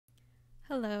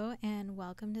Hello and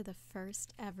welcome to the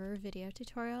first ever video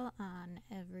tutorial on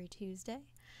every Tuesday.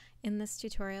 In this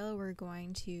tutorial we're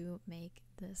going to make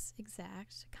this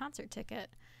exact concert ticket.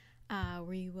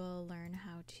 We will learn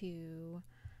how to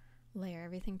layer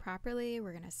everything properly.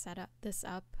 We're going to set this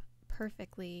up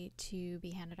perfectly to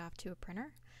be handed off to a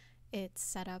printer. It's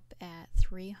set up at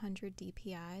 300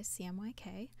 DPI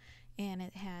CMYK and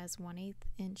it has 1/8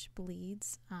 inch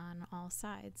bleeds on all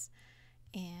sides.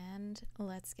 And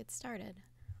let's get started.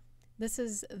 This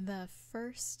is the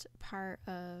first part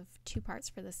of two parts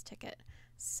for this ticket.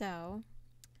 So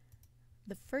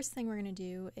the first thing we're going to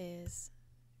do is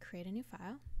create a new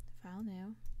file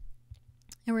new,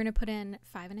 and we're going to put in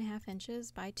 5.5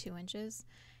 inches by 2 inches,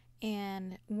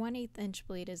 and 1/8 inch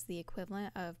bleed is the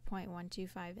equivalent of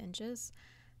 0.125 inches.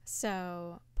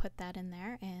 So put that in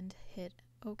there and hit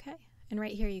OK. And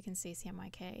right here you can see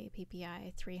CMYK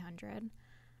PPI 300.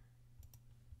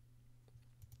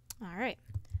 Alright,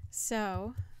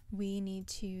 so we need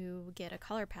to get a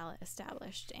color palette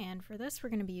established, and for this we're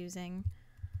going to be using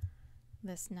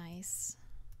this nice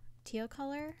teal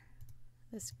color,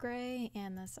 this gray,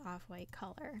 and this off-white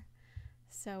color.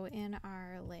 So in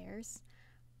our layers,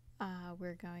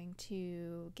 we're going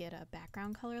to get a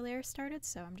background color layer started,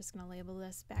 so I'm just going to label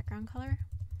this background color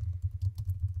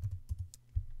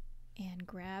and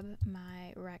grab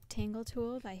my rectangle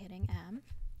tool by hitting M,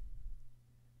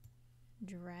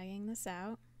 dragging this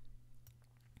out,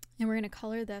 and we're going to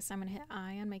color this. I'm going to hit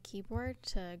I on my keyboard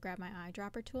to grab my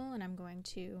eyedropper tool, and I'm going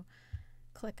to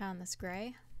click on this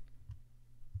gray.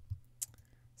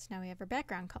 So now we have our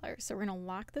background color. So we're going to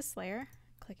lock this layer,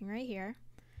 clicking right here,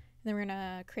 and then we're going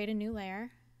to create a new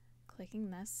layer, clicking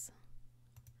this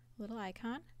little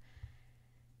icon.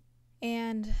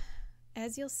 And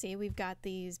as you'll see, we've got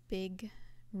these big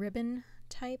ribbon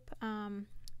type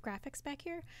graphics back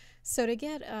here. So to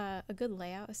get a good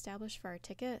layout established for our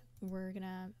ticket, we're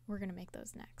gonna make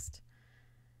those next.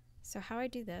 So how I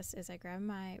do this is I grab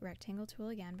my rectangle tool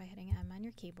again by hitting M on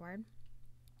your keyboard,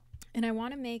 and I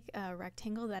want to make a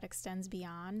rectangle that extends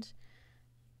beyond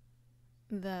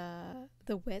the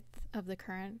width of the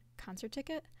current concert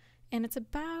ticket, and it's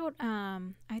about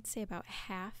I'd say about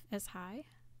half as high.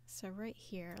 So right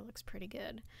here looks pretty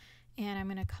good, and I'm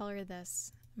going to color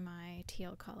this my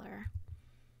teal color.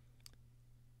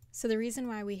 So the reason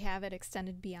why we have it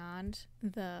extended beyond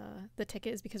the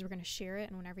ticket is because we're going to shear it,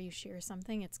 and whenever you shear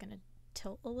something it's going to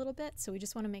tilt a little bit, so we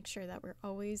just want to make sure that we're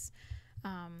always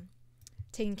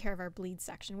taking care of our bleed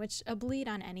section, which a bleed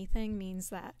on anything means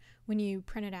that when you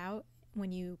print it out,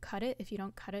 when you cut it, if you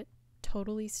don't cut it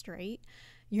totally straight,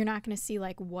 you're not going to see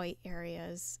like white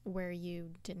areas where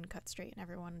you didn't cut straight and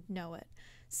everyone would know it.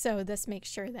 So this makes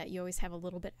sure that you always have a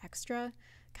little bit extra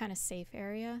kind of safe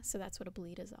area. So that's what a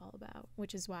bleed is all about,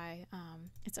 which is why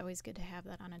it's always good to have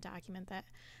that on a document that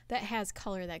has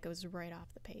color that goes right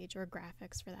off the page, or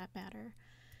graphics for that matter.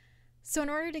 So in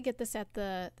order to get this at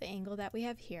the angle that we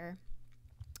have here,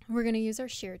 we're going to use our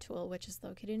shear tool, which is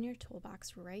located in your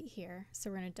toolbox right here. So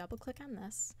we're going to double click on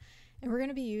this, and we're going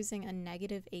to be using a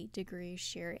 -8 degree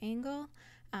shear angle.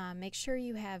 Make sure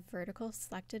you have vertical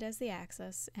selected as the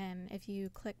axis, and if you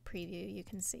click preview you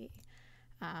can see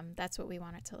that's what we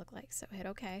want it to look like. So hit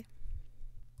OK,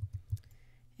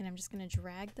 and I'm just going to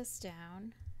drag this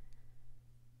down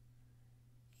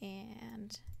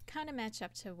and kind of match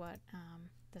up to what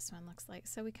this one looks like.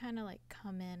 So we kind of like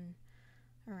come in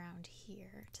around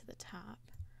here to the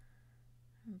top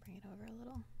and bring it over a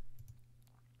little.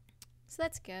 So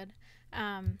that's good.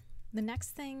 The next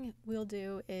thing we'll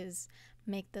do is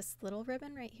make this little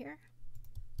ribbon right here.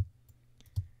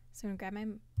 So I'm going to grab my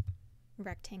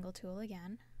rectangle tool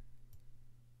again,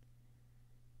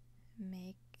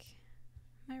 make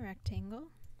my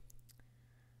rectangle,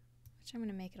 which I'm going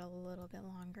to make it a little bit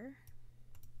longer.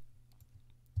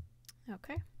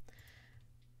 Okay.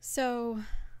 So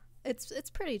it's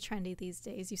pretty trendy these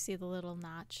days. You see the little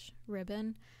notch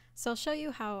ribbon. So I'll show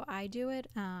you how I do it.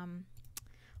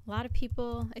 A lot of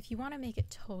people, if you want to make it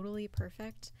totally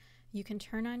perfect, you can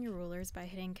turn on your rulers by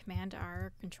hitting Command R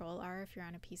or Control R if you're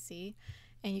on a PC,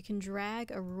 and you can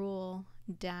drag a rule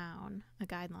down, a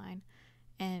guideline,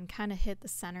 and kind of hit the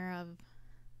center of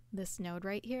this node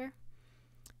right here,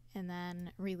 and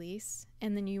then release.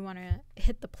 And then you want to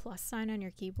hit the plus sign on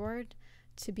your keyboard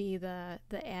to be the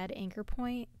add anchor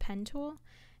point pen tool,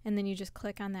 and then you just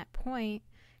click on that point,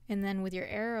 and then with your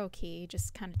arrow key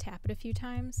just kind of tap it a few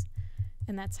times,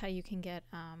 and that's how you can get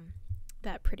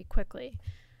that pretty quickly.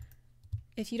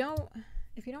 If you don't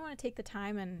want to take the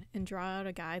time and draw out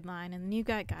a guideline, and then you've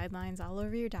got guidelines all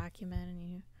over your document and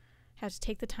you have to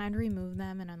take the time to remove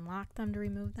them and unlock them to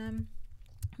remove them,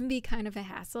 it can be kind of a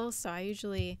hassle. So I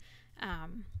usually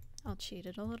I'll cheat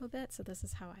it a little bit. So this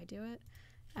is how I do it.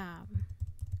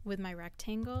 With my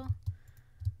rectangle,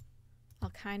 I'll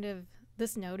kind of,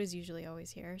 this node is usually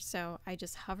always here, so I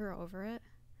just hover over it,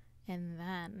 and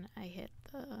then I hit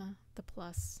the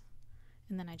plus,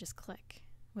 and then I just click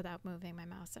without moving my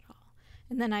mouse at all.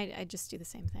 And then I just do the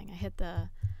same thing. I hit the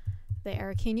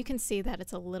arrow key, and you can see that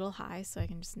it's a little high, so I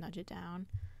can just nudge it down.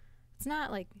 It's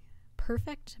not like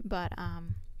perfect, but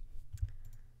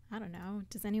I don't know.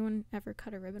 Does anyone ever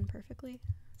cut a ribbon perfectly?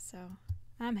 So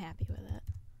I'm happy with it.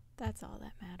 That's all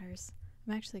that matters.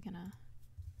 I'm actually gonna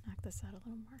knock this out a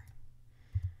little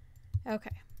more.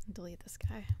 Okay, delete this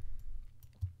guy.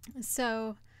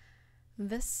 So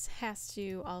this has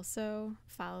to also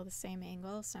follow the same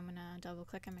angle, so I'm gonna double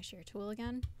click on my shear tool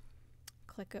again.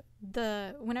 Click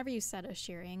whenever you set a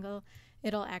shear angle,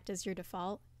 it'll act as your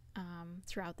default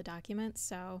throughout the document,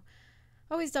 so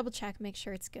always double check, make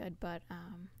sure it's good, but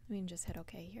we can just hit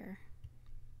OK here.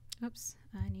 Oops,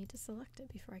 I need to select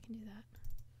it before I can do that.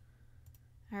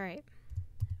 Alright,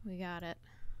 we got it.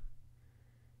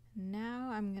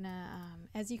 Now I'm gonna,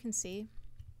 as you can see,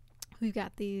 we've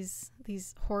got these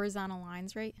horizontal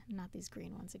lines, right? Not these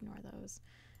green ones, ignore those.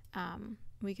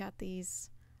 We got these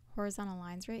horizontal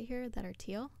lines right here that are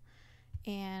teal,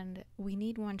 and we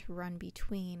need one to run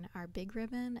between our big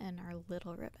ribbon and our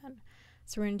little ribbon.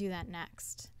 So we're gonna do that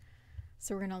next.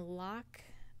 So we're gonna lock,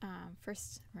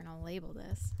 first we're gonna label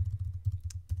this.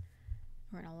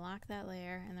 We're gonna lock that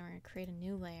layer, and then we're gonna create a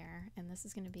new layer, and this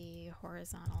is gonna be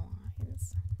horizontal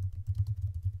lines.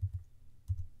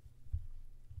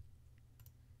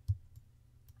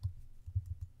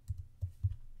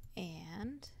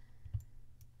 And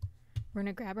we're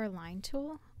gonna grab our line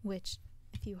tool, which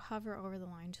if you hover over the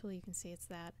line tool, you can see it's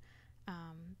that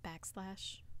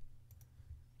backslash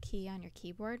key on your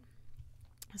keyboard.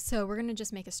 So we're gonna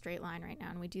just make a straight line right now,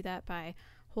 and we do that by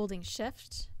holding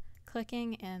Shift,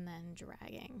 clicking, and then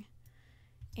dragging.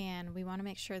 And we wanna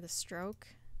make sure the stroke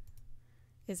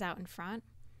is out in front.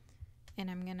 And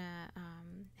I'm gonna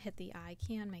hit the I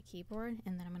key on my keyboard,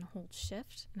 and then I'm gonna hold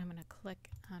Shift, and I'm gonna click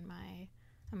on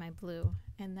my blue,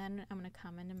 and then I'm gonna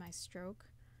come into my stroke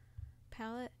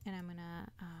palette, and I'm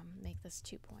gonna make this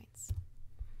 2 points.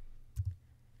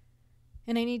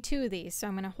 And I need 2 of these, so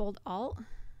I'm gonna hold Alt,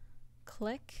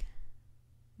 click,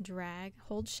 drag,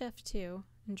 hold Shift too,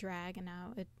 and drag, and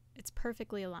now it's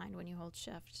perfectly aligned when you hold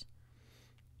Shift.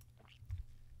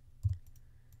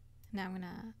 Now I'm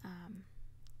gonna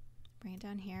bring it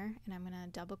down here, and I'm gonna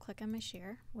double click on my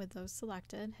shear with those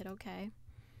selected, hit OK.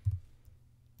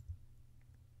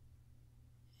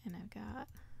 And I've got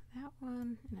that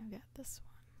one, and I've got this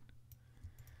one.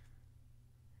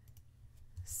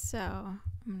 So I'm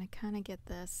gonna kind of get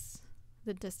this,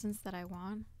 the distance that I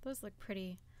want. Those look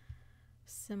pretty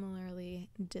similarly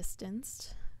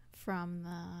distanced from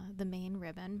the main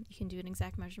ribbon. You can do an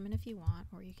exact measurement if you want,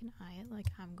 or you can eye it like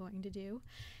I'm going to do.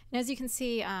 And as you can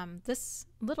see, this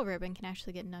little ribbon can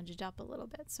actually get nudged up a little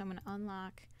bit. So I'm gonna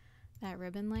unlock that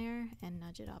ribbon layer and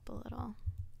nudge it up a little.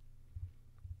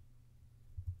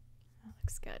 That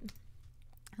looks good.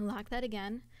 Lock that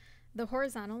again. The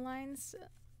horizontal lines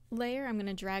layer I'm going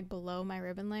to drag below my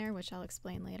ribbon layer, which I'll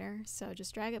explain later. So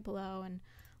just drag it below and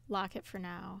lock it for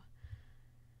now.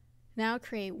 Now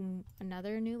create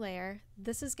another new layer.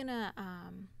 This is gonna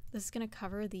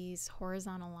cover these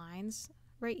horizontal lines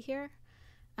right here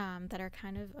that are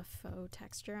kind of a faux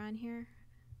texture on here,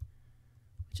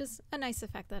 which is a nice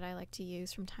effect that I like to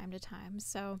use from time to time.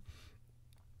 So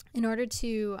in order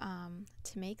to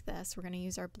make this, we're going to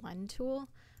use our blend tool.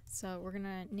 So we're going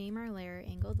to name our layer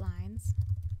Angled Lines.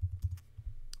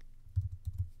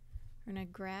 We're going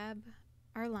to grab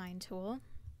our line tool.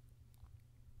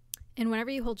 And whenever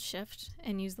you hold Shift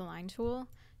and use the line tool,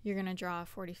 you're going to draw a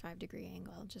 45-degree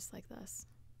angle, just like this.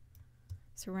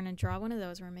 So we're going to draw one of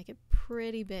those. We're going to make it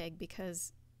pretty big,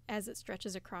 because as it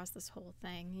stretches across this whole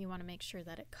thing, you want to make sure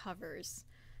that it covers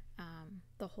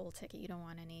the whole ticket. You don't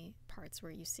want any parts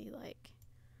where you see like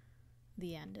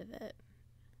the end of it.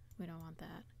 We don't want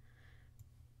that.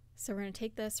 So we're going to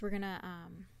take this, we're going to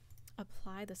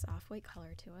apply this off-white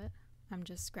color to it. I'm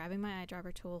just grabbing my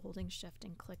eyedropper tool, holding Shift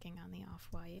and clicking on the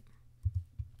off-white.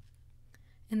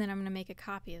 And then I'm going to make a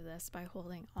copy of this by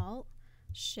holding Alt,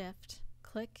 Shift,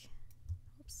 click,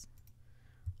 oops,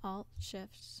 Alt,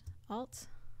 Shift, Alt,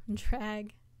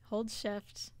 drag, hold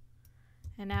Shift,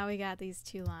 and now we got these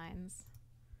 2 lines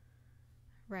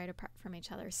right apart from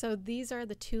each other. So these are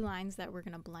the 2 lines that we're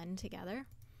going to blend together.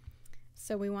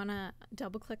 So we want to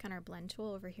double click on our blend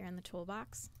tool over here in the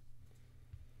toolbox.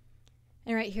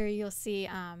 And right here you'll see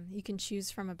you can choose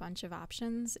from a bunch of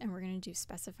options, and we're going to do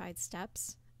specified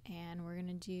steps. and we're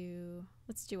gonna do,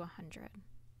 let's do 100.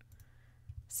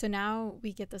 So now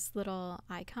we get this little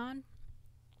icon,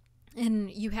 and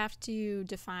you have to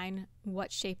define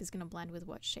what shape is gonna blend with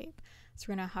what shape. So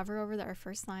we're gonna hover over our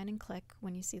first line and click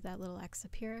when you see that little X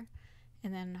appear,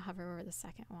 and then hover over the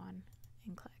second one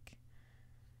and click.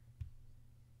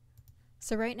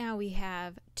 So right now we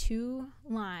have 2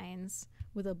 lines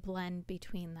with a blend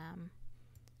between them.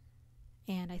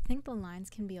 And I think the lines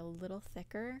can be a little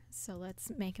thicker, so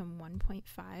let's make them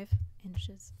 1.5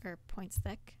 inches or points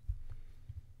thick.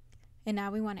 And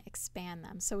now we want to expand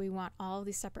them. So we want all of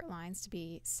these separate lines to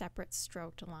be separate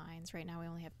stroked lines. Right now we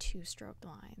only have 2 stroked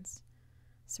lines.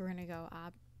 So we're going to go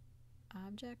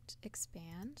Object,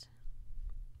 Expand,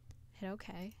 hit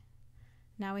OK.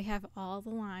 Now we have all the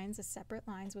lines as separate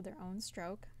lines with their own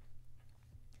stroke.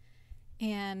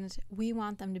 And we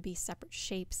want them to be separate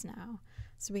shapes now.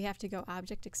 So we have to go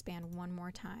Object, Expand one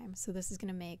more time. So this is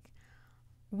going to make,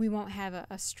 we won't have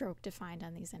a stroke defined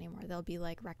on these anymore. They'll be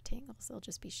like rectangles. They'll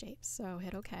just be shapes. So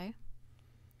hit OK.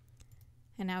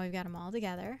 And now we've got them all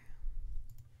together.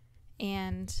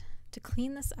 And to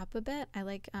clean this up a bit, I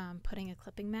like putting a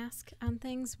clipping mask on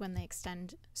things when they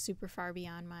extend super far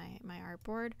beyond my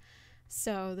artboard.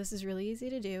 So this is really easy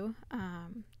to do.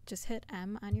 Just hit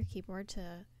M on your keyboard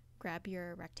to grab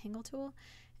your rectangle tool.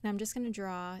 And I'm just going to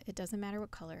draw, it doesn't matter what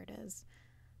color it is,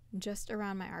 just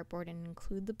around my artboard and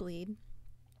include the bleed.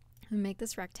 And make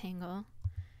this rectangle.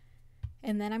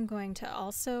 And then I'm going to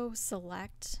also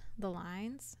select the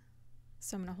lines.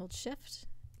 So I'm going to hold Shift,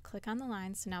 click on the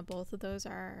lines. So now both of those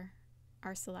are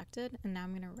selected. And now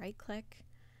I'm going to right click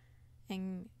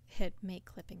and hit Make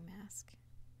Clipping Mask.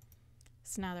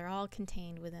 So now they're all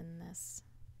contained within this.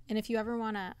 And if you ever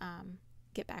want to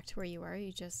get back to where you were,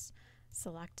 you just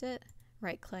select it,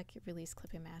 right click, release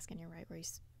clipping mask, and you're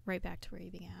right back to where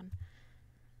you began.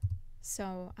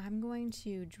 So I'm going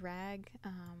to drag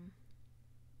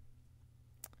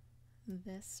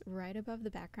this right above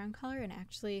the background color, and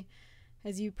actually,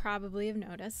 as you probably have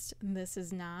noticed, this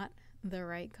is not the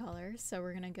right color. So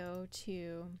we're going to go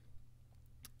to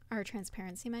our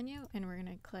transparency menu, and we're going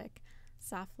to click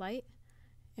Soft Light,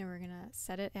 and we're going to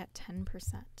set it at 10%.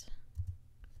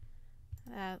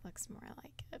 That looks more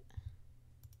like it.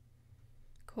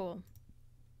 Cool.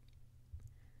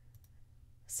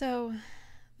 So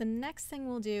the next thing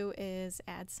we'll do is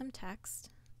add some text.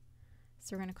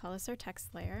 So we're going to call this our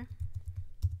text layer.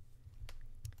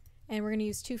 And we're going to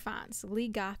use 2 fonts,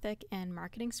 Lead Gothic and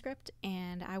Marketing Script,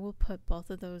 and I will put both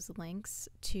of those links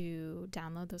to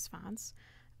download those fonts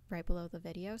right below the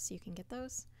video so you can get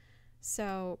those.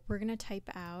 So we're going to type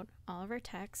out all of our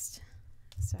text.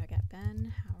 So I got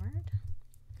Ben Howard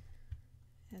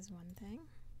as one thing.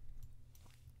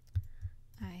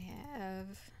 I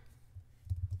have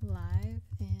Live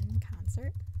in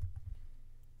Concert.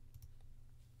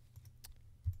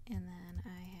 And then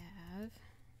I have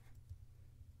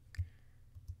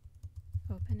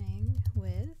Opening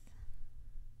with.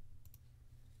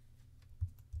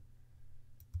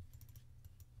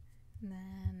 And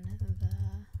then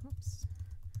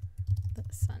the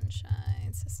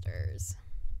Sunshine Sisters.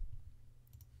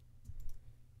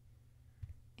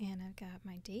 And I've got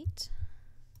my date,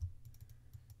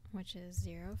 which is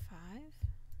 05.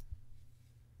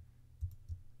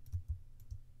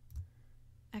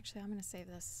 Actually, I'm going to save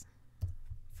this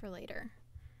for later.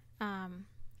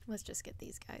 Let's just get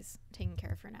these guys taken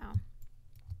care of for now.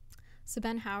 So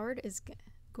Ben Howard is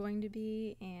going to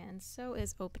be, and so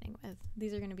is Opening With.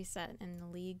 These are going to be set in the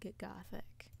League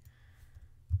Gothic.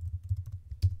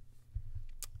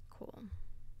 Cool.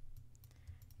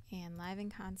 And Live in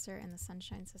Concert and the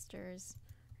Sunshine Sisters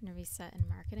are going to be set in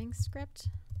Marketing Script.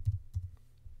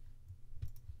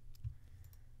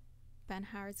 Ben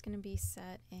Howard's going to be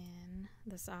set in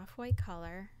this off-white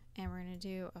color, and we're going to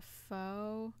do a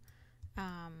faux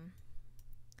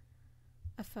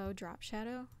drop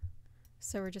shadow.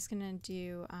 So we're just going to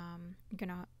do, you're going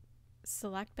to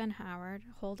select Ben Howard,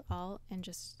 hold Alt, and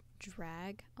just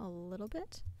drag a little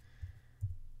bit.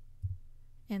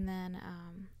 And then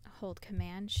hold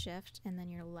Command Shift and then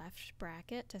your left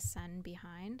bracket to send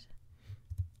behind.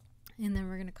 And then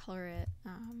we're going to color it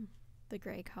the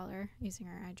gray color using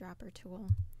our eyedropper tool.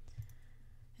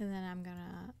 And then I'm going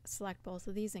to select both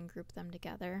of these and group them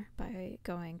together by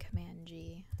going Command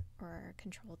G or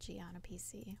Control G on a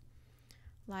PC.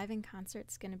 Live in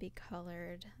Concert's going to be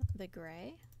colored the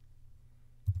gray,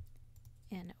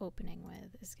 and Opening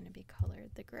With is going to be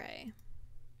colored the gray.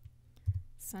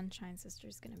 Sunshine Sister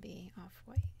is going to be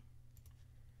off-white.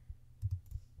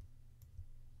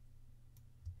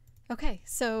 Okay,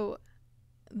 so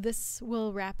this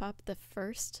will wrap up the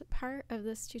first part of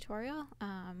this tutorial.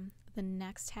 The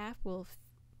next half we'll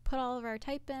put all of our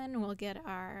type in, we'll get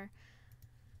our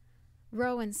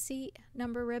row and seat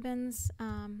number ribbons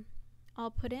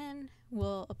all put in,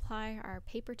 we'll apply our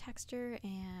paper texture,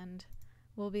 and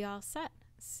we'll be all set.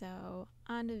 So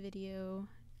on to video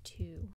 2.